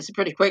telling me it's a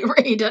pretty quick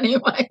read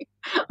anyway.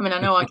 I mean, I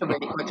know I can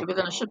read it quickly, but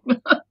then I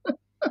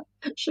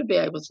should be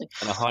able to.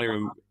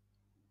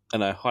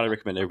 And I highly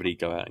recommend everybody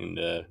go out and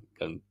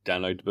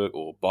download the book,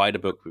 or buy the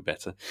book would be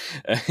better.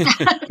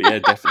 But yeah,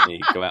 definitely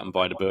go out and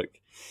buy the book.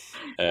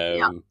 Yeah,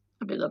 that'd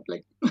be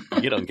lovely.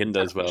 You get it on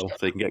Kindle as well,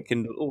 so you can get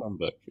Kindle or one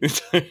book.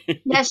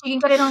 Yes, you can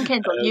get it on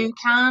Kindle. You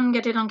can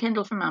get it on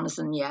Kindle from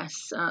Amazon,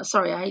 yes.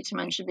 Sorry, I hate to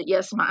mention, but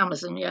yes,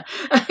 Amazon, yeah.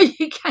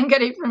 You can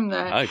get it from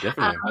there. Oh,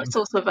 definitely. It's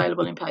also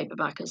available in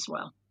paperback as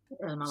well.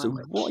 So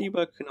what are you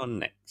working on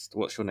next?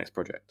 What's your next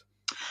project?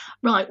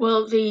 Right,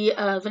 well, the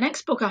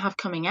next book I have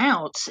coming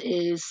out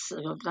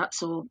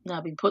that's all now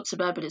been put to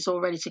bed, but it's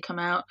all ready to come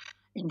out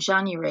in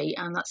January,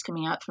 and that's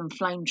coming out from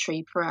Flame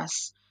Tree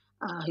Press,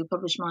 who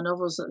publish my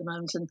novels at the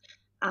moment,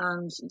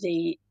 and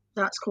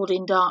that's called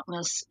In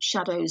Darkness,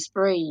 Shadows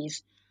Breathe,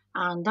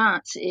 and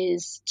that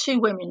is two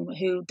women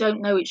who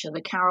don't know each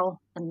other,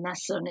 Carol and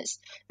Nessa, and it's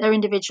their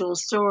individual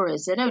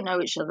stories. They don't know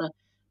each other,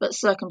 but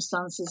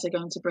circumstances are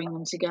going to bring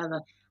them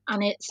together,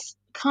 and it is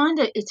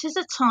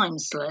a time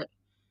slip.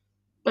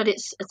 But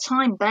it's a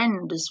time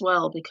bend as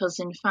well, because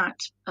in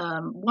fact,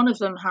 one of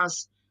them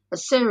has a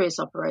serious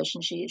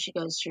operation. She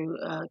goes through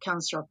a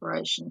cancer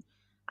operation,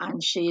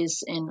 and she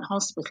is in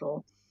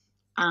hospital.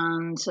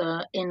 And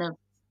in a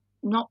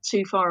not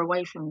too far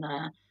away from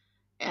there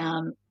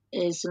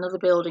is another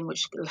building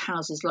which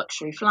houses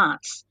luxury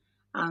flats.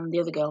 And the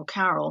other girl,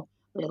 Carol,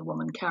 the other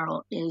woman,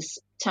 Carol, is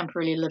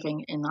temporarily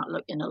living in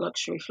a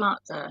luxury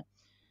flat there.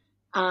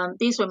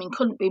 These women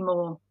couldn't be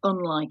more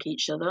unlike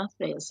each other.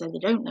 They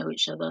don't know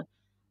each other.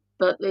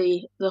 But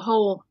the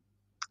whole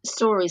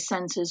story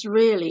centres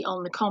really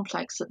on the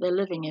complex that they're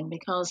living in,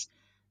 because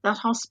that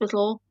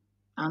hospital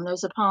and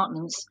those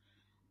apartments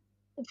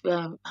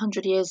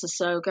 100 years or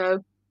so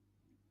ago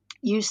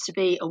used to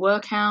be a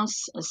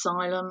workhouse,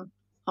 asylum,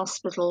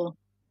 hospital,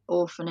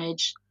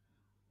 orphanage,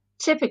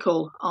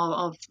 typical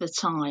of the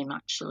time,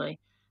 actually,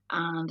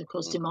 and of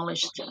course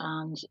demolished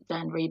and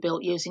then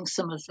rebuilt using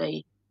some of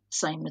the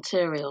same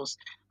materials.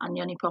 And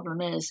the only problem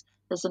is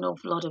there's an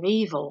awful lot of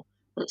evil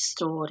that's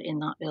stored in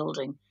that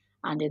building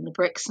and in the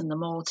bricks and the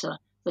mortar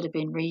that have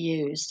been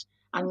reused.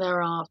 And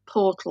there are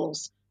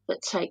portals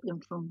that take them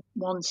from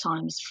one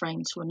time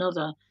frame to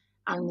another,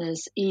 and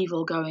there's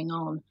evil going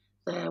on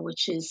there,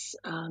 which is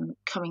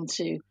coming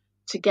to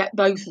get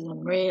both of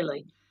them,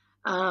 really.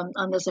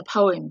 And there's a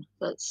poem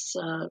that's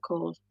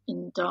called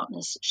In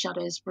Darkness,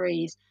 Shadows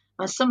Breathe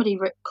by somebody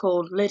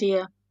called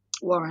Lydia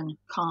Warren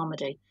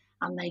Carmody,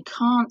 and they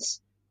can't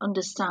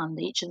understand,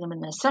 each of them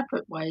in their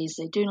separate ways,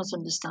 they do not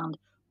understand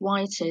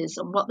why it is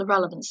and what the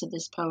relevance of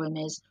this poem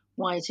is,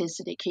 why it is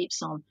that it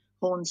keeps on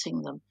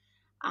haunting them.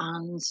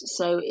 And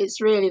so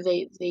it's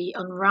really the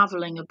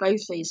unravelling of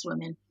both these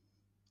women,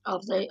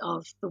 of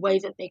the way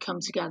that they come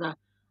together,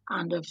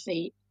 and of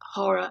the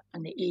horror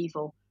and the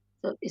evil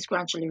that is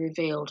gradually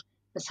revealed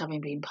as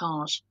having been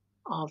part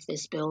of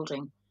this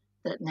building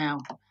that now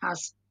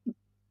has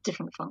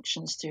different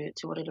functions to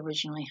what it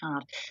originally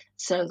had.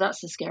 So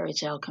that's the scary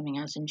tale coming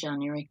out in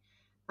January.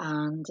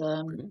 And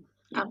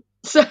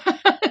so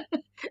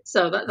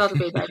that'll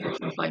be available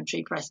from Flame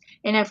Tree Press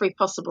in every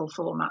possible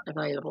format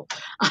available.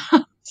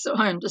 So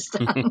I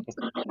understand.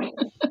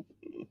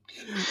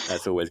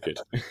 That's always good.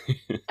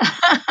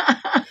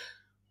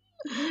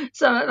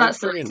 So that's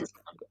the latest.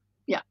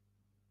 Yeah.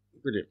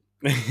 Brilliant.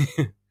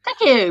 Thank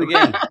you.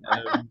 Again,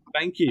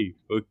 thank you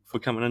for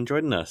coming and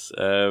joining us.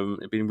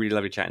 It's been really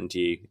lovely chatting to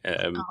you.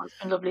 It's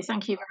been lovely.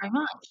 Thank you very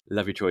much.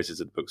 Love your choices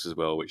of the books as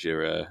well, which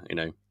are,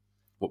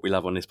 what we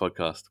love on this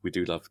podcast. We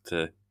do love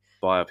to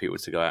inspire people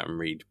to go out and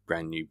read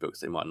brand new books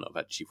they might not have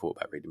actually thought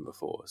about reading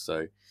before.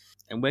 So,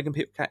 and where can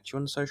people catch you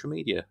on social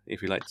media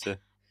if you like to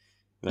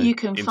You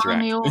can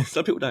find me all.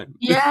 Some people don't.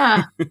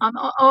 Yeah,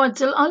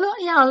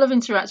 I love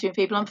interacting with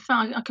people.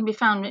 I can be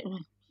found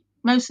in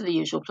most of the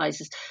usual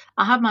places.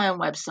 I have my own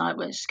website,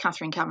 which is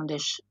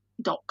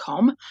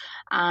catherinecavendish.com,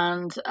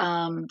 and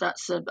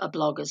that's a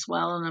blog as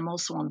well. And I'm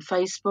also on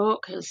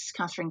Facebook as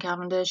Catherine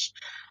Cavendish.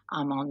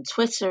 I'm on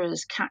Twitter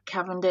as Cat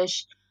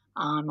Cavendish.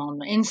 I'm on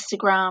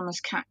Instagram as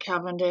Cat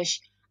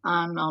Cavendish.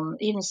 I'm on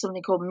even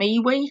something called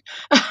MeWe,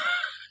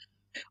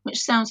 which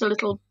sounds a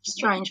little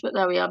strange, but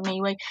there we are,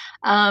 MeWe.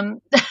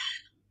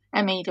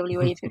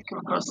 MEWE, if you've come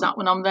across that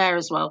one. I'm there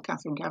as well,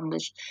 Catherine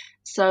Cavendish.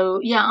 So,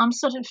 yeah, I'm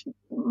sort of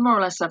more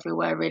or less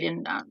everywhere, really,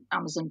 in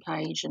Amazon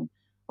page and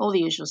all the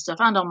usual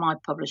stuff, and on my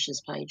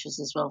publishers' pages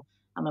as well.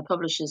 And my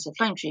publishers are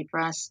Flame Tree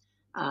Press,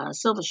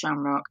 Silver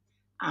Shamrock,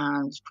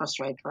 and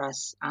Crossroad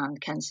Press, and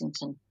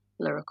Kensington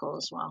Lyrical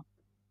as well.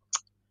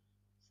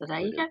 So there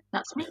you go.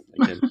 That's me.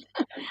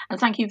 And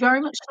thank you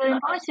very much for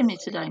inviting me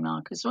today,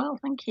 Mark, as well.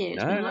 Thank you.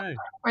 It's been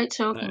great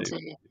talking to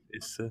you.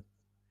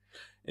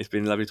 It's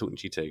been lovely talking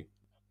to you too.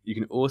 You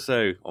can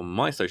also, on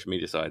my social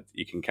media side,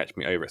 you can catch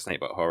me over at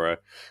Snakebite Horror,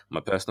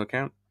 my personal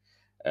account.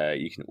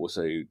 You can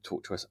also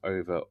talk to us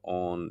over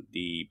on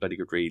the Bloody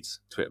Good Reads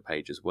Twitter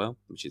page as well,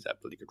 which is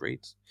at Bloody Good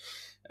Reads.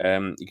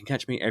 You can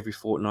catch me every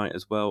fortnight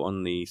as well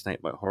on the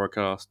Snakebite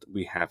Horrorcast.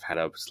 We have had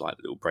a slight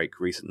little break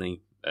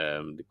recently.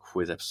 The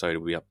quiz episode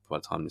will be up by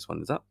the time this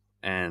one is up,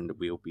 and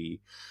we'll be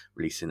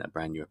releasing a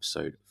brand new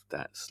episode of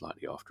that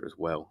slightly after as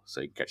well.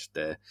 So you can catch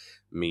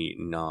me,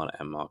 Niall,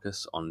 and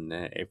Marcus on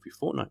there every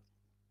fortnight.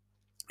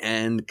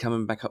 And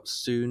coming back up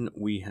soon,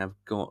 we have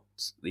got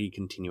the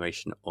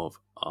continuation of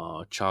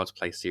our Child's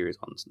Play series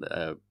on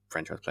the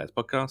Franchise Players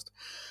podcast.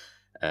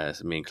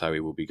 So me and Chloe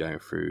will be going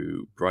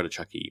through Bride of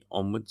Chucky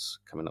onwards,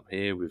 coming up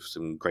here with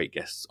some great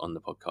guests on the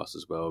podcast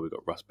as well. We've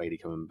got Russ Bailey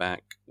coming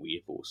back.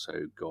 We've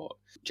also got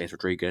James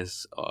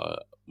Rodriguez,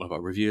 one of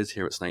our reviewers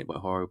here at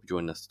Snakebite Horror, will be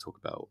joining us to talk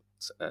about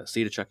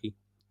Cedar Chucky.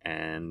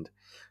 And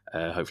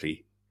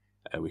hopefully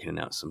we can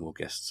announce some more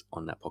guests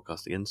on that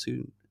podcast again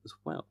soon as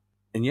well.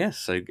 And yes,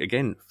 so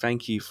again,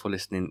 thank you for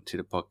listening to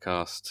the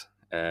podcast.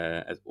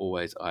 As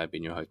always, I've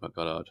been your host, Mark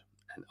Goddard,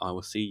 and I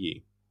will see you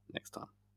next time.